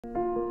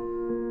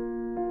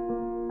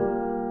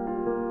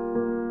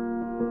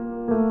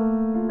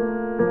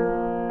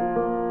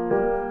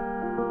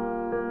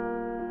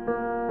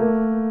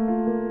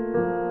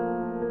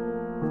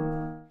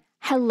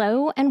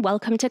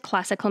welcome to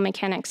Classical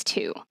Mechanics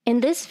 2. In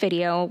this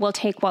video, we'll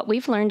take what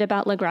we've learned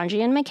about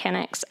Lagrangian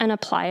mechanics and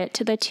apply it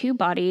to the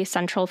two-body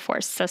central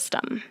force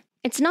system.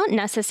 It's not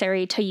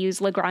necessary to use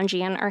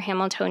Lagrangian or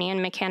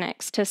Hamiltonian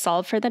mechanics to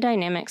solve for the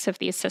dynamics of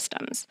these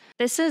systems.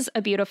 This is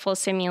a beautiful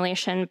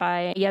simulation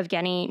by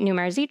Evgenii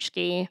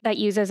Neumerzhitckii that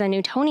uses a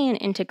Newtonian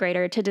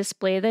integrator to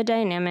display the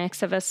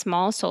dynamics of a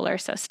small solar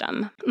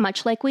system,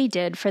 much like we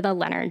did for the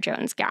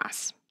Lennard-Jones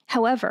gas.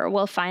 However,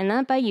 we'll find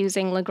that by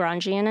using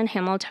Lagrangian and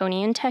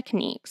Hamiltonian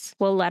techniques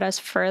will let us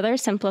further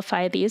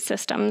simplify these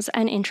systems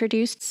and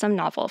introduce some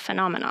novel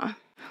phenomena.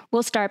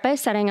 We'll start by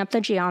setting up the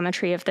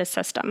geometry of this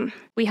system.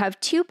 We have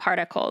two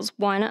particles,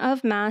 one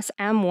of mass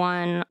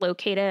m1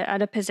 located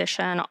at a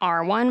position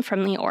r1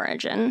 from the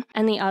origin,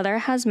 and the other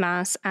has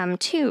mass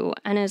m2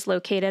 and is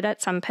located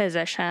at some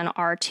position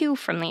r2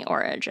 from the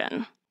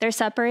origin. They're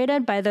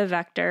separated by the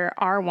vector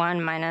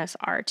r1 minus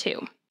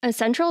r2. A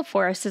central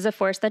force is a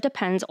force that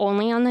depends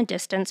only on the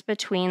distance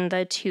between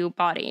the two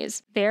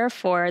bodies.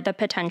 Therefore, the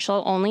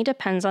potential only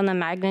depends on the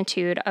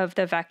magnitude of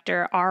the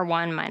vector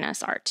r1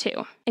 minus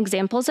r2.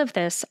 Examples of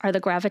this are the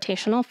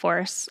gravitational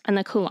force and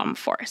the Coulomb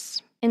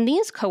force. In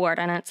these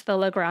coordinates, the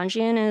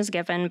Lagrangian is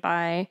given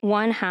by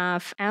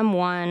 1/2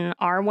 m1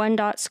 r1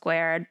 dot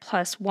squared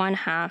plus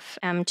 1/2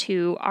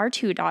 m2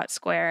 r2 dot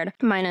squared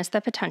minus the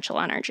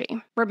potential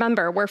energy.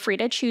 Remember, we're free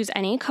to choose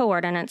any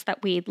coordinates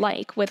that we'd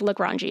like with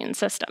Lagrangian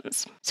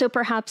systems. So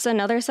perhaps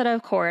another set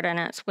of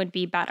coordinates would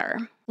be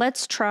better.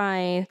 Let's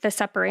try the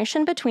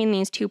separation between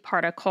these two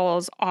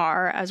particles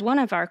r as one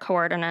of our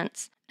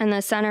coordinates, and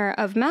the center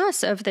of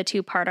mass of the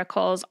two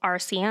particles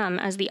rcm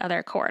as the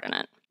other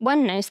coordinate.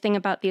 One nice thing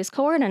about these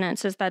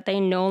coordinates is that they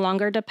no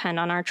longer depend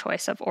on our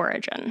choice of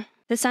origin.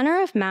 The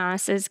center of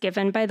mass is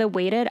given by the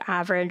weighted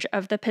average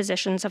of the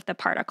positions of the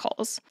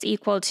particles. It's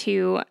equal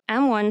to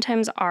m1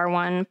 times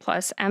r1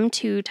 plus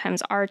m2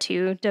 times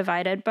r2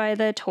 divided by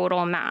the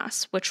total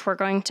mass, which we're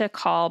going to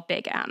call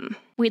big M.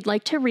 We'd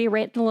like to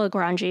rewrite the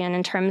Lagrangian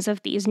in terms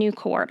of these new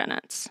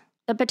coordinates.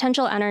 The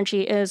potential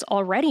energy is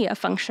already a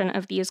function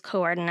of these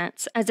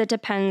coordinates, as it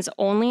depends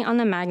only on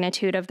the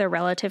magnitude of the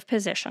relative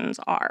positions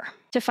r.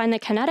 To find the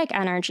kinetic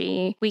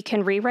energy, we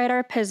can rewrite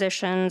our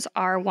positions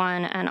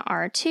r1 and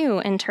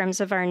r2 in terms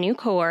of our new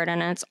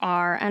coordinates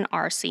r and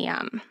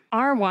rcm.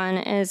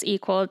 r1 is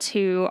equal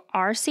to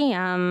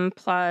rcm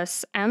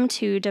plus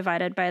m2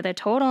 divided by the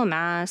total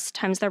mass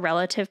times the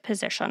relative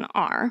position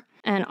r.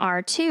 And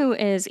r2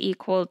 is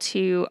equal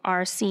to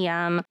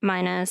rcm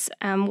minus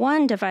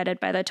m1 divided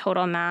by the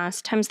total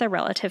mass times the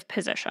relative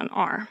position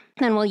r.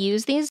 Then we'll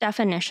use these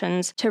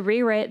definitions to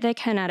rewrite the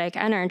kinetic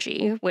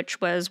energy,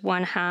 which was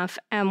 1/2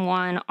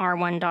 m1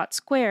 r1 dot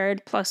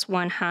squared plus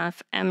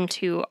 1/2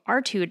 m2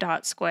 r2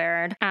 dot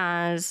squared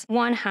as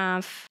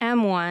 1/2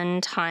 m1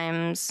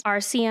 times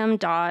rcm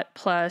dot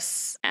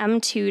plus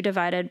m2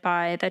 divided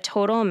by the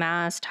total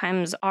mass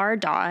times r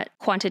dot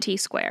quantity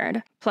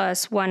squared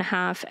plus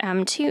 1/2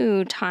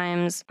 m2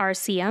 times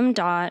rcm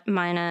dot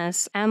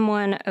minus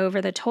m1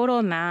 over the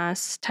total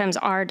mass times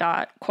r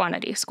dot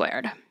quantity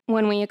squared.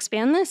 When we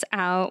expand this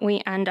out,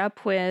 we end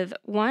up with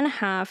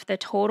 1/2 the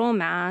total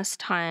mass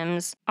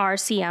times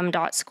rcm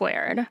dot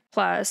squared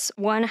plus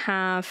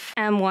 1/2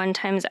 m1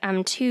 times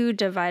m2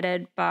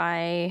 divided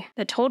by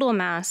the total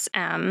mass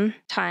m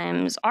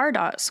times r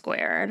dot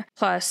squared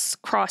plus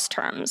cross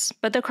terms,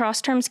 but the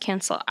cross terms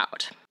cancel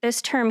out. This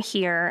term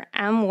here,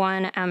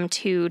 m1,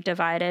 m2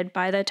 divided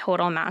by the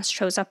total mass,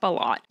 shows up a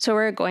lot, so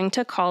we're going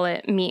to call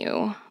it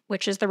mu,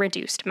 which is the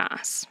reduced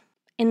mass.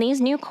 In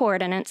these new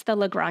coordinates, the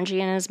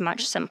Lagrangian is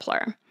much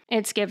simpler.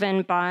 It's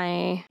given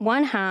by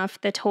 1/2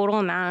 the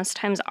total mass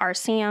times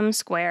rcm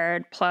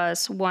squared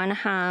plus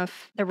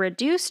 1/2 the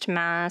reduced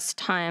mass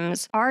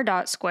times r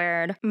dot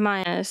squared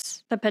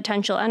minus the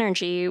potential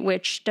energy,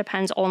 which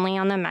depends only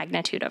on the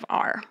magnitude of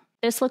r.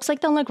 This looks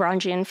like the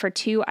Lagrangian for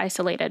two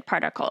isolated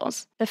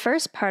particles. The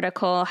first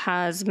particle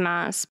has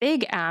mass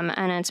big M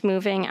and it's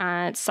moving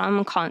at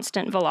some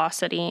constant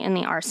velocity in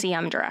the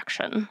rcm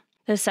direction.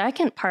 The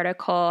second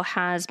particle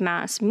has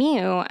mass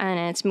mu and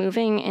it's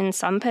moving in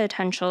some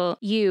potential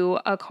u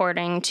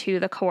according to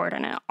the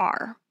coordinate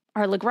r.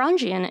 Our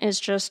Lagrangian is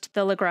just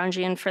the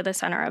Lagrangian for the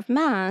center of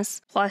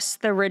mass plus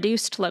the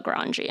reduced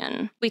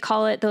Lagrangian. We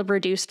call it the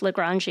reduced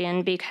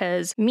Lagrangian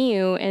because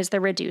mu is the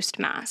reduced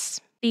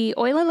mass. The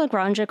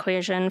Euler-Lagrange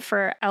equation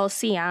for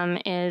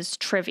LCM is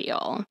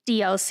trivial.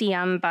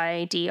 dLCM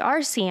by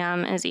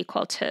drCm is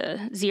equal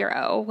to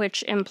 0,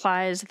 which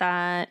implies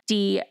that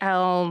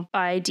dL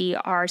by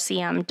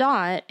drCm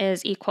dot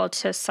is equal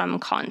to some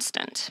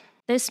constant.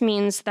 This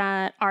means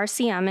that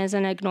rcm is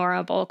an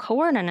ignorable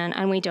coordinate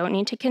and we don't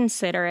need to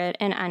consider it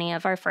in any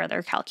of our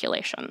further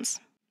calculations.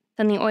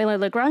 Then the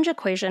Euler-Lagrange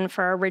equation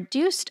for a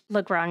reduced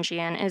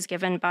Lagrangian is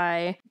given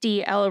by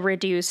dL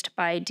reduced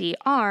by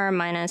dr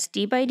minus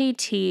d by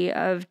dt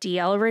of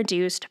dL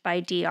reduced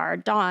by dr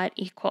dot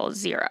equals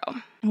 0.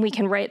 And we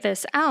can write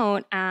this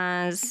out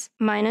as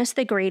minus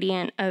the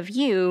gradient of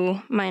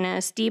u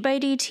minus d by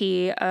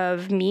dt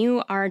of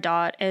mu r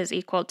dot is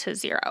equal to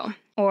 0.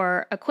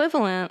 or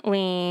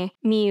equivalently,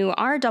 mu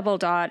r double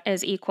dot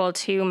is equal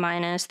to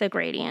minus the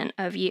gradient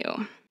of u.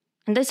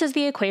 And this is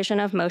the equation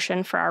of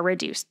motion for our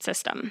reduced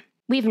system.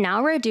 We've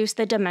now reduced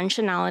the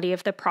dimensionality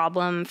of the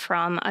problem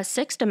from a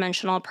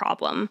 6-dimensional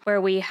problem, where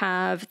we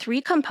have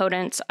 3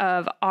 components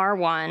of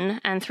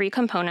R1 and 3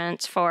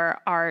 components for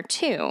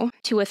R2,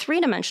 to a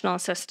 3-dimensional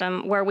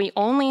system where we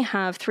only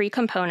have 3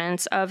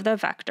 components of the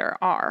vector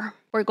R.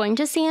 We're going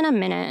to see in a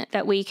minute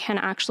that we can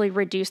actually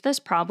reduce this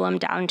problem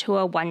down to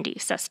a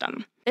 1D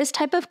system. This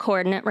type of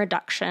coordinate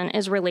reduction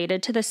is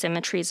related to the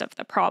symmetries of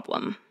the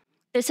problem.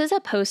 This is a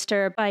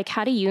poster by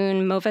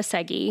Evgenii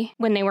Neumerzhitckii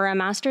when they were a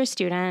master's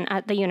student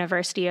at the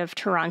University of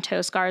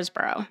Toronto,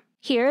 Scarborough.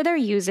 Here they're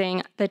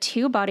using the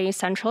two-body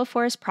central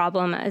force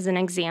problem as an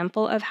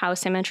example of how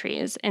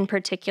symmetries, in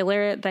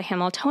particular the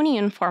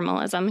Hamiltonian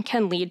formalism,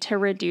 can lead to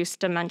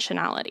reduced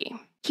dimensionality.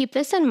 Keep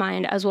this in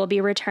mind as we'll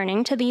be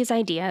returning to these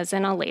ideas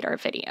in a later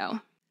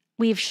video.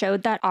 We've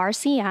showed that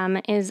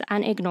RCM is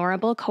an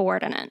ignorable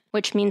coordinate,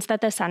 which means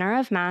that the center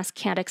of mass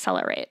can't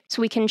accelerate.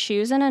 So we can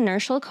choose an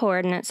inertial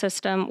coordinate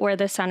system where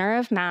the center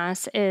of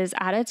mass is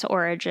at its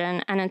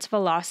origin and its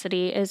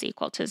velocity is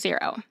equal to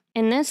 0.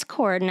 In this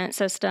coordinate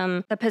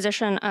system, the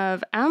position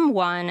of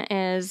m1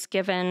 is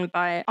given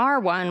by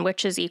r1,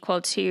 which is equal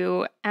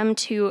to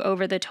m2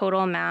 over the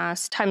total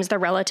mass times the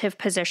relative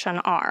position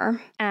r,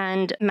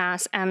 and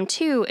mass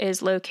m2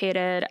 is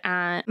located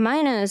at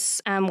minus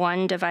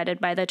m1 divided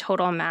by the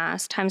total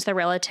mass times the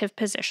relative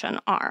position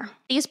r.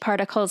 These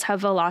particles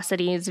have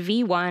velocities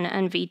v1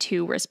 and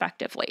v2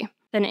 respectively.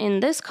 Then in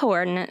this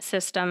coordinate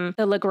system,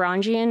 the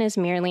Lagrangian is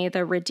merely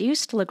the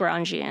reduced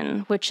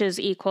Lagrangian, which is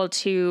equal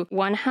to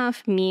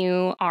 1/2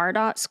 mu r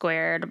dot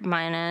squared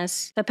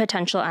minus the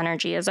potential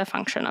energy as a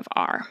function of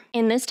r.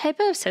 In this type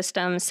of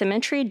system,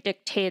 symmetry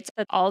dictates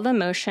that all the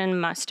motion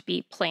must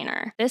be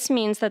planar. This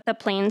means that the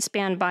plane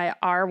spanned by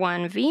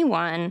r1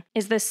 v1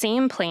 is the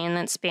same plane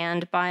that's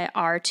spanned by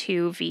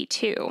r2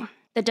 v2.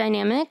 The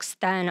dynamics,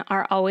 then,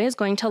 are always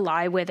going to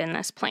lie within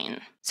this plane.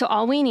 So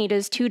all we need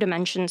is 2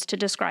 dimensions to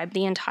describe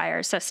the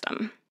entire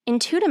system. In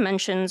 2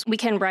 dimensions, we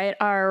can write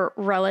our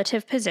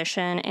relative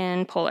position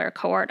in polar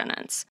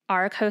coordinates,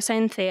 r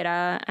cosine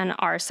theta and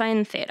r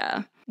sine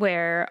theta,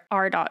 where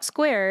r dot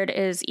squared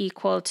is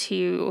equal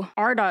to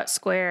r dot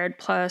squared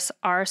plus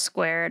r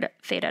squared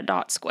theta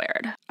dot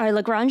squared. Our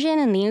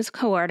Lagrangian in these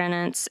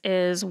coordinates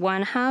is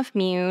 1/2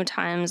 mu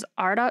times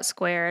r dot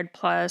squared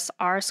plus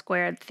r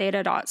squared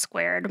theta dot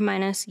squared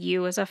minus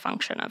u as a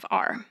function of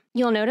r.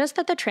 You'll notice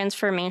that the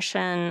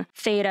transformation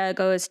theta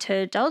goes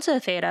to delta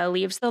theta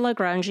leaves the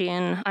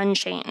Lagrangian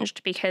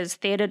unchanged because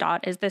theta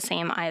dot is the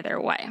same either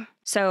way.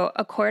 So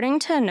according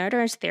to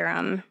Noether's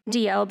theorem,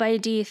 dl by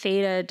d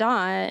theta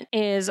dot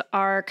is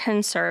our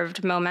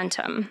conserved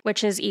momentum,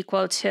 which is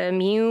equal to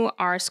mu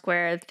r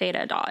squared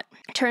theta dot.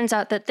 Turns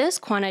out that this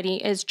quantity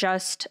is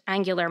just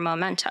angular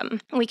momentum.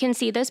 We can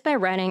see this by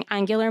writing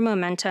angular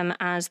momentum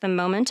as the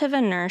moment of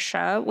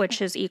inertia,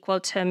 which is equal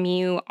to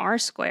mu r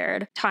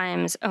squared,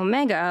 times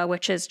omega,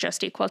 which is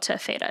just equal to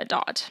theta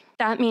dot.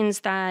 That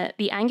means that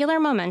the angular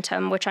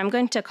momentum, which I'm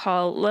going to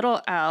call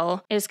little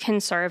l, is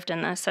conserved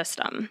in this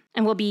system.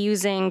 And we'll be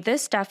using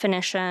this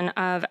definition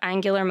of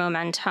angular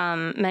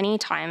momentum many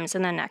times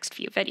in the next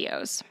few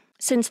videos.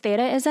 Since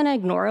theta is an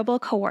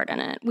ignorable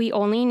coordinate, we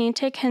only need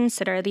to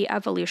consider the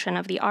evolution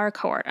of the r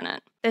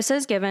coordinate. This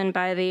is given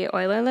by the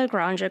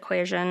Euler-Lagrange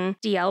equation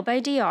dl by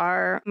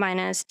dr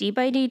minus d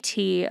by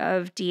dt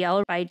of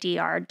dl by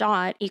dr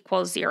dot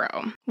equals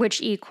 0,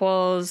 which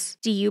equals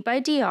du by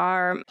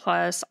dr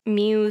plus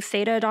mu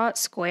theta dot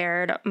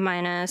squared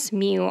minus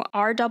mu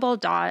r double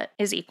dot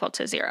is equal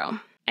to 0.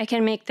 I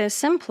can make this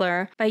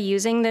simpler by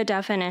using the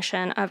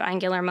definition of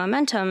angular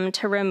momentum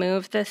to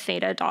remove the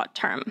theta dot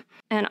term.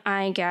 And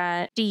I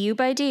get du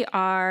by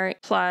dr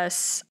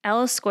plus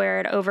L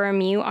squared over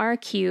mu r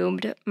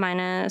cubed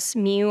minus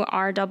mu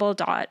r double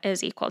dot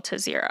is equal to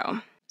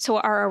 0. So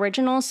our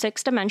original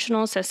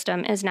 6-dimensional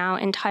system is now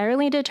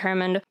entirely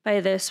determined by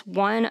this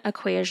one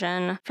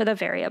equation for the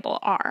variable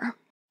r.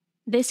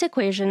 This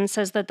equation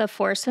says that the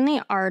force in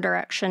the r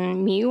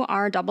direction, mu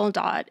r double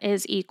dot,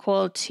 is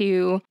equal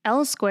to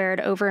L squared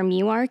over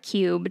mu r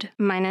cubed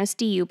minus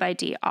du by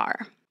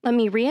dr. Let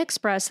me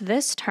re-express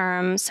this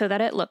term so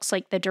that it looks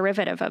like the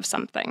derivative of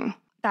something.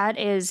 That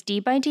is d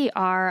by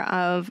dr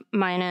of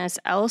minus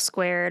L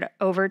squared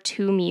over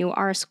 2 mu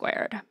r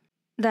squared.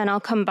 Then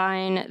I'll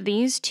combine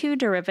these 2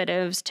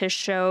 derivatives to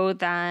show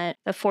that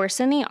the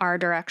force in the r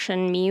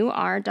direction, mu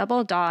r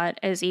double dot,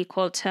 is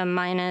equal to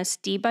minus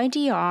d by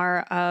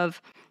dr of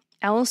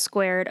L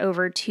squared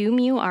over 2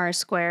 mu r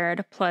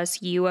squared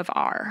plus u of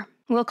r.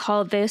 We'll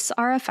call this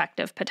our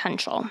effective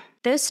potential.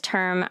 This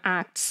term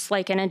acts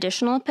like an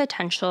additional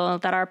potential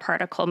that our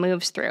particle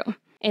moves through.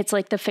 It's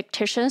like the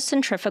fictitious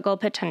centrifugal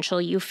potential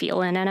you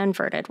feel in an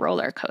inverted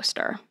roller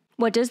coaster.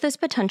 What does this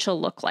potential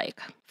look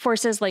like?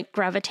 Forces like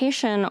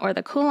gravitation or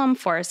the Coulomb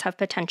force have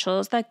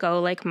potentials that go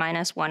like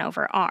minus 1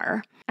 over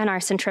r, and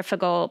our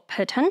centrifugal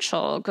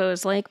potential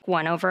goes like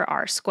 1 over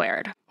r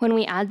squared. When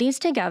we add these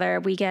together,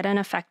 we get an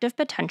effective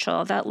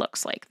potential that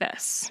looks like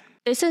this.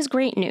 This is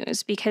great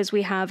news because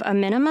we have a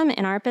minimum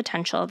in our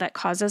potential that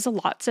causes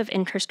lots of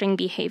interesting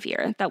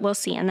behavior that we'll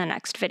see in the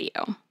next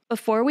video.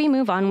 Before we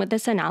move on with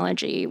this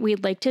analogy,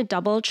 we'd like to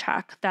double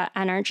check that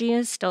energy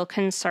is still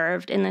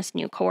conserved in this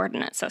new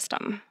coordinate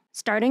system.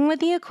 Starting with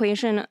the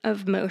equation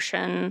of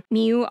motion,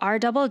 mu r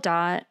double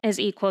dot is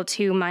equal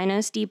to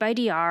minus d by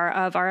dr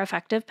of our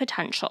effective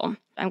potential.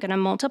 I'm going to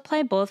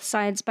multiply both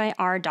sides by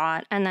r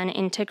dot and then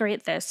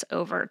integrate this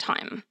over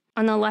time.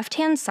 On the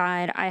left-hand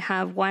side, I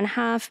have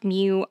 1/2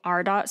 mu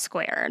r dot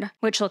squared,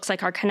 which looks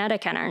like our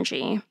kinetic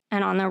energy.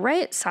 And on the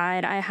right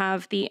side, I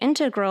have the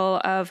integral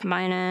of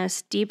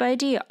minus d by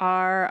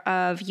dr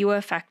of u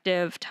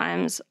effective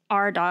times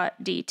r dot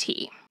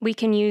dt. We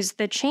can use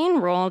the chain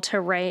rule to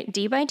write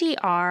d by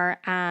dr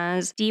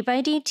as d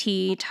by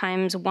dt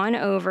times 1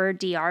 over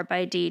dr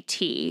by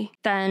dt.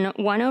 Then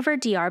 1 over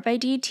dr by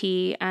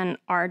dt and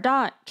r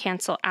dot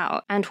cancel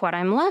out. And what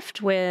I'm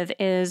left with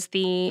is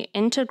the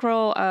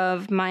integral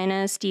of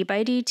minus d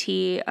by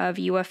dt of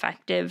u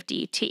effective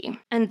dt.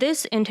 And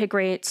this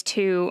integrates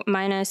to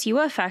minus u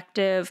effective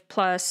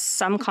plus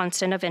some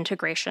constant of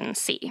integration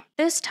c.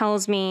 This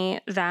tells me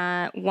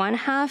that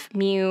 1/2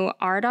 mu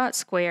r dot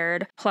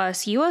squared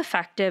plus u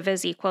effective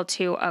is equal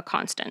to a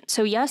constant.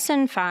 So yes,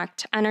 in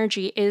fact,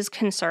 energy is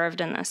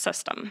conserved in this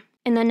system.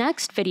 In the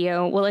next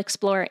video, we'll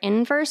explore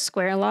inverse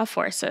square law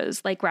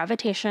forces like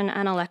gravitation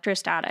and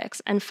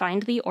electrostatics and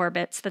find the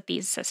orbits that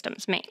these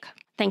systems make.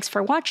 Thanks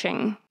for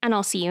watching, and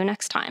I'll see you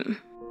next time.